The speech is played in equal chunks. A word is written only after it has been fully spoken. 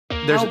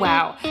There's Oh,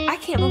 wow. I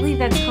can't believe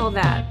that's called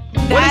that.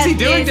 What is he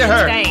doing to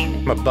her?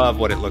 Insane. I'm above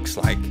what it looks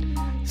like.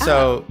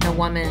 So A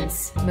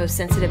woman's most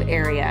sensitive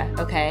area,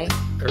 okay?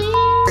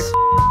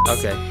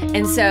 okay.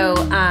 And so,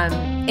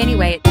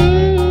 anyway.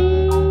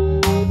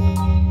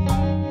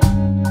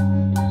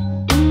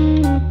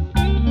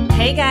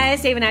 Hey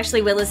guys, Dave and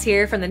Ashley Willis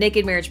here from the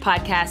Naked Marriage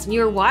Podcast, and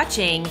you're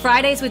watching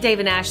Fridays with Dave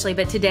and Ashley,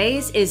 but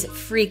today's is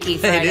Freaky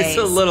Fridays. It is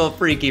a little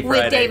Freaky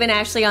Friday. With Dave and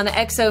Ashley on the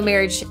XO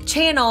Marriage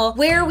channel,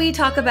 where we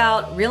talk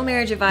about real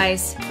marriage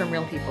advice from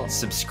real people.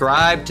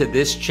 Subscribe to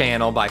this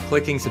channel by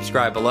clicking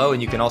subscribe below,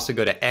 and you can also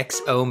go to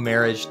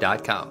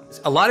xomarriage.com.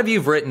 A lot of you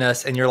have written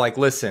us, and you're like,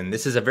 listen,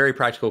 this is a very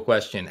practical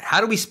question.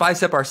 How do we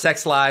spice up our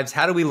sex lives?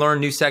 How do we learn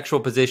new sexual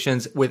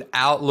positions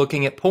without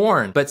looking at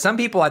porn? But some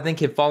people, I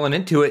think, have fallen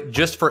into it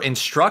just for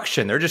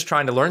instruction. They're just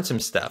trying to learn some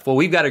stuff. Well,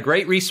 we've got a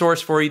great resource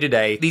for you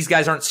today. These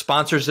guys aren't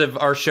sponsors of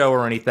our show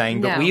or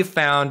anything, but we have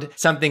found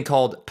something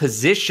called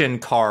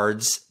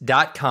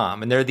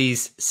positioncards.com. And they're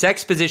these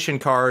sex position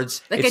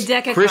cards. Like a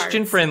deck of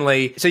Christian cards.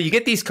 friendly. So you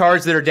get these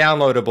cards that are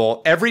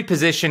downloadable. Every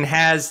position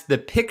has the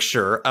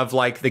picture of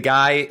like the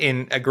guy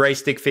in a gray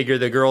stick figure,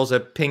 the girl's a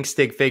pink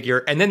stick figure.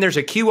 And then there's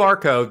a QR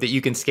code that you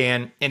can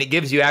scan, and it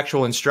gives you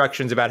actual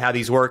instructions about how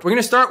these work. We're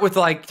going to start with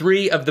like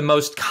 3 of the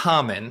most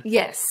common.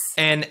 Yes.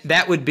 And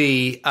that would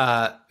be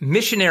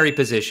missionary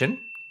position,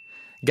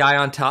 guy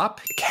on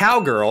top,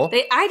 cowgirl.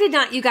 I did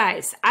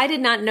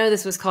not know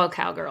this was called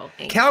cowgirl.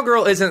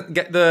 Cowgirl isn't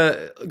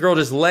the girl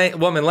just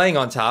woman laying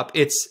on top.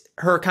 It's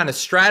her kind of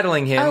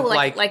straddling him. Oh,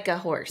 like a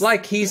horse.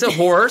 Like he's a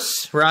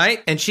horse,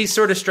 right? And she's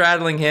sort of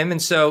straddling him,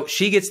 and so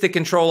she gets to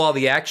control all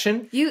the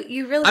action.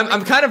 You really...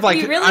 I'm kind of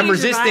like, really I'm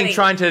resisting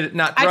trying to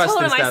not thrust. I told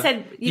him, and stuff. I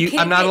said,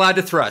 I'm not allowed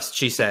to thrust,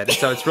 she said.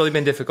 So it's really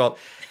been difficult.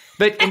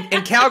 But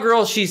in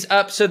Cowgirl, she's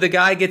up so the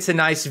guy gets a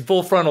nice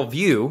full frontal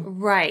view.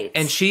 Right.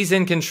 And she's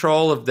in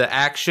control of the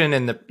action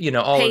and the,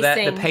 all pacing. of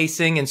that, the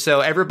pacing. And so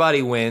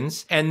everybody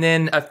wins. And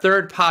then a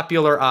third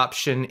popular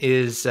option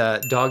is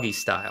doggy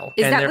style.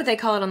 Is that what they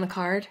call it on the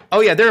card?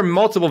 Oh, yeah. There are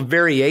multiple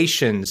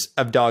variations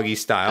of doggy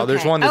style. Okay.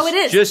 There's one that's it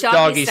is. just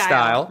doggy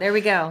style. There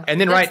we go. And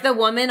then that's the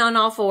woman on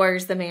all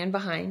fours, the man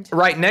behind.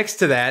 Right next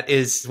to that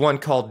is one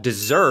called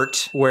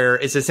dessert, where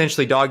it's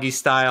essentially doggy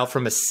style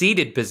from a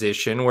seated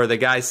position where the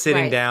guy's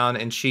sitting down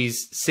and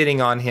she's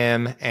sitting on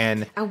him.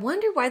 And I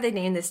wonder why they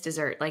named this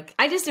dessert. Like,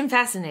 I just am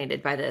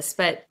fascinated by this,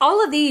 but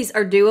all of these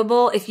are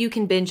doable if you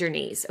can bend your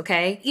knees,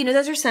 okay?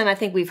 Those are some I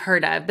think we've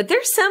heard of, but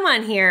there's some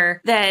on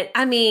here that,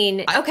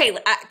 okay,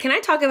 can I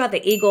talk about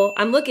the eagle?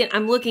 I'm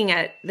looking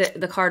at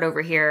the card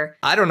over here.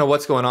 I don't know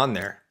what's going on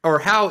there. Or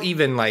how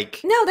even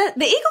like... No, the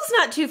eagle's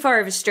not too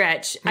far of a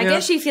stretch. I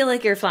guess you feel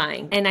like you're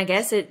flying. And I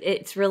guess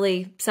it's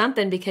really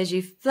something because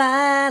you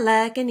fly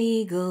like an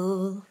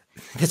eagle.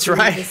 That's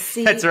right.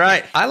 That's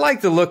right. I like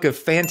the look of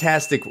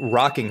Fantastic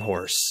Rocking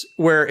Horse,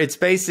 where it's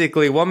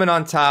basically woman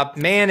on top,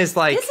 man is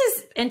like... This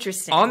is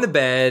interesting. On the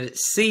bed,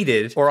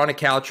 seated, or on a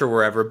couch or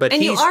wherever, but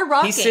and he's you are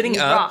rocking. He's sitting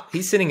up. Rock.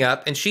 He's sitting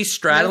up, and she's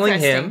straddling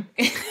him.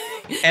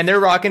 And they're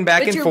rocking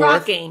back and forth. But you're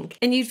rocking,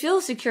 and you'd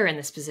feel secure in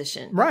this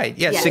position. Right,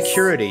 yes.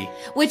 Security.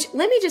 Which,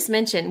 let me just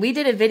mention, we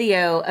did a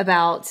video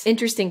about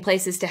interesting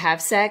places to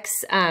have sex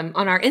on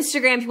our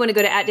Instagram, if you want to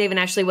go to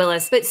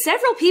 @DaveandAshleyWillis. But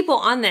several people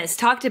on this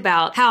talked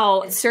about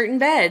how certain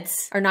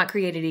beds are not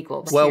created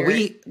equal. Well,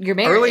 your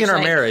marriage, early in our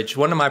marriage,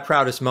 one of my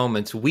proudest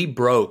moments, we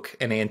broke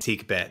an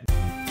antique bed.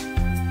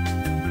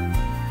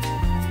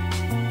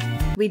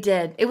 We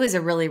did. It was a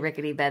really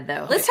rickety bed,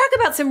 though. Let's talk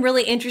about some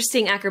really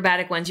interesting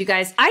acrobatic ones, you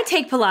guys. I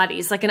take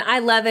Pilates, and I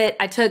love it.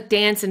 I took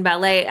dance and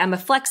ballet. I'm a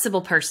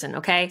flexible person,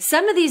 okay?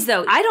 Some of these,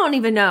 though, I don't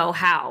even know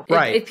how.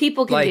 Right. If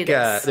people can do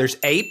this. There's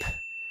ape,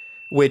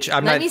 which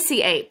Let me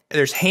see ape.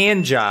 There's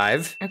hand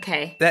jive.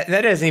 Okay.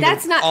 That isn't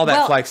even all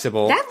that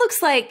flexible. That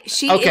looks like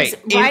she is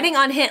riding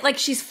on him, like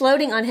she's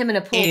floating on him in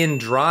a pool.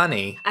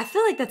 Indrani. I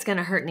feel like that's going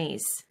to hurt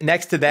knees.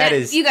 Next to that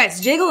is... You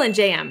guys, jiggle and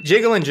jam.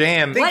 Jiggle and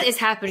jam. What is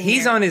happening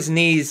He's on his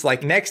knees,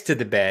 like, next to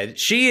the bed.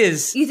 She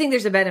is... You think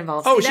there's a bed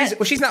involved? Oh,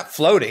 she's not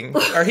floating.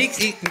 Or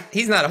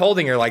he's not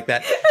holding her like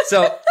that.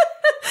 So...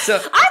 I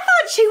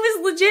thought she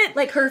was legit,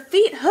 like her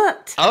feet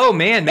hooked. Oh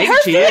man, maybe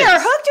she is. Her feet are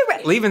hooked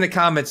around. Leave in the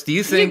comments. Do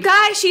you think? You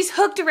guys, she's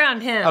hooked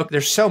around him. Oh,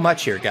 there's so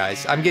much here,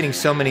 guys. I'm getting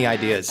so many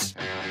ideas.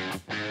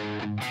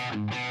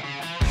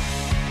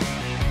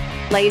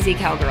 Lazy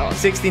cowgirl.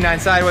 69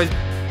 sideways.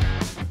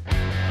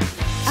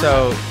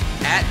 So,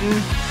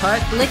 Atten,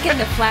 Hut. Licking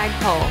the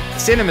flagpole.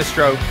 Cinema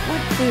stroke.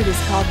 What food is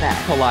called that?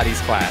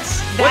 Pilates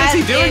class. What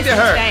is he doing to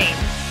her?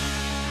 Insane.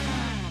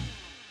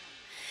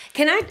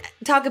 Can I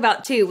talk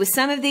about, too, with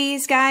some of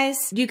these guys,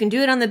 you can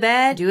do it on the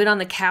bed, do it on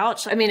the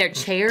couch, a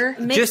chair,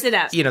 mix it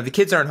up. The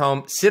kids aren't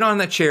home, sit on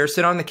the chair,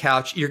 sit on the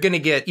couch. You're going to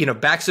get,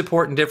 back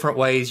support in different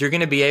ways. You're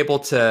going to be able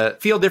to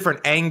feel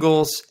different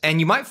angles, and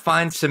you might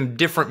find some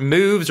different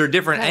moves or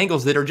different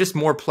angles that are just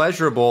more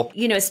pleasurable.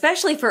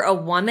 Especially for a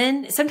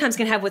woman, sometimes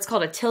can have what's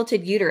called a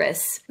tilted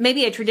uterus.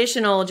 Maybe a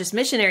traditional, just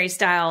missionary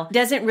style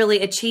doesn't really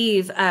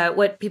achieve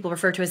what people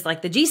refer to as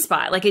like the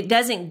G-spot. Like it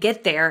doesn't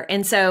get there.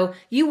 And so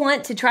you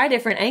want to try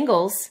different angles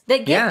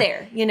that get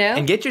there, you know?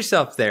 And get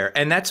yourself there.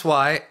 And that's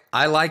why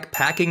I like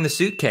packing the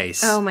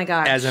suitcase. Oh my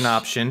gosh. As an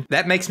option.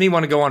 That makes me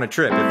want to go on a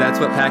trip if that's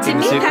what packing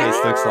the suitcase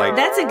looks like.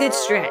 That's a good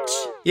stretch.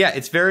 Yeah,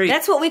 it's very...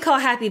 That's what we call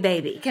happy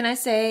baby. Can I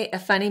say a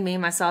funny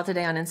meme I saw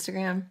today on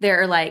Instagram?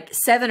 There are like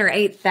 7,000 or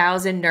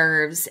 8,000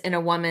 nerves in a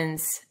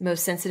woman's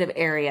most sensitive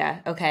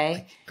area,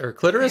 okay? Her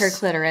clitoris? Her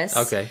clitoris.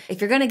 Okay.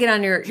 If you're going to get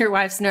on your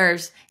wife's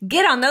nerves,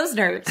 get on those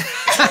nerves.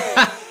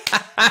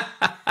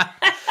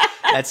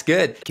 That's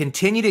good.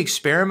 Continue to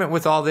experiment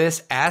with all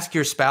this. Ask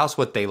your spouse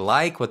what they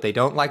like, what they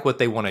don't like, what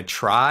they want to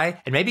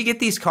try. And maybe get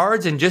these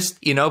cards and just,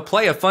 you know,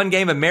 play a fun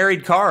game of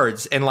married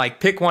cards and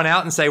like pick one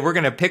out and say, we're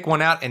going to pick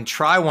one out and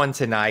try one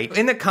tonight.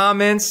 In the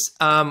comments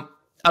of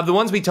the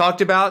ones we talked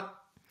about,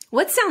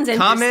 what sounds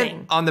interesting?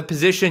 Comment on the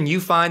position you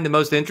find the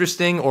most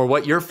interesting or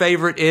what your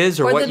favorite is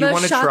or what you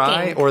want to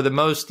try or the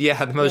most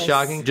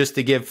shocking, just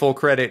to give full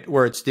credit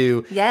where it's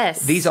due.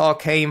 Yes. These all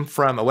came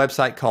from a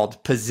website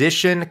called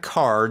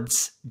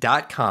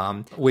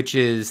positioncards.com, which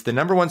is the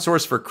 #1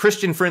 source for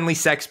Christian-friendly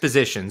sex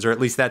positions, or at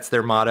least that's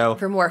their motto.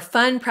 For more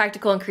fun,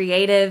 practical, and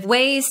creative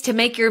ways to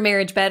make your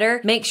marriage better,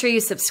 make sure you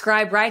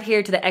subscribe right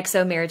here to the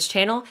XO Marriage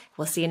channel.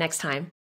 We'll see you next time.